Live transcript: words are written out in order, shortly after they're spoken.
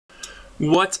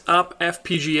What's up,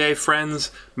 FPGA friends?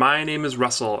 My name is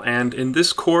Russell, and in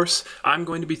this course, I'm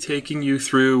going to be taking you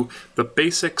through the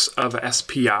basics of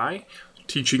SPI,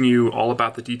 teaching you all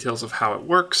about the details of how it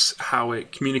works, how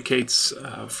it communicates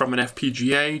from an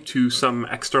FPGA to some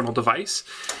external device.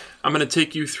 I'm going to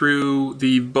take you through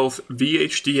the both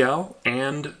VHDL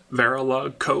and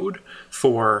Verilog code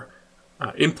for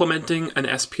implementing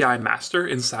an SPI Master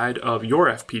inside of your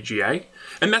FPGA.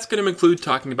 And that's going to include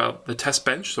talking about the test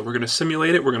bench. So we're going to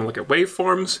simulate it, we're going to look at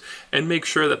waveforms and make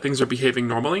sure that things are behaving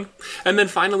normally. And then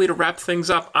finally, to wrap things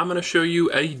up, I'm going to show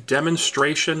you a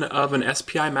demonstration of an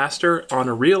SPI Master on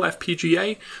a real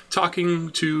FPGA talking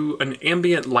to an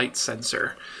ambient light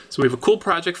sensor. So we have a cool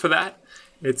project for that.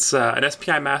 It's an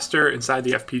SPI Master inside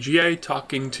the FPGA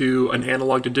talking to an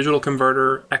analog to digital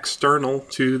converter external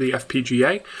to the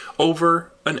FPGA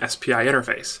over an SPI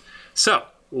interface. So,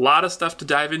 a lot of stuff to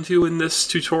dive into in this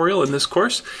tutorial, in this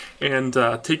course, and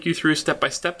take you through step by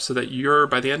step so that you're,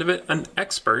 by the end of it, an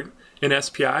expert in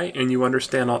SPI and you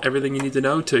understand everything you need to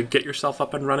know to get yourself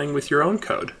up and running with your own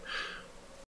code.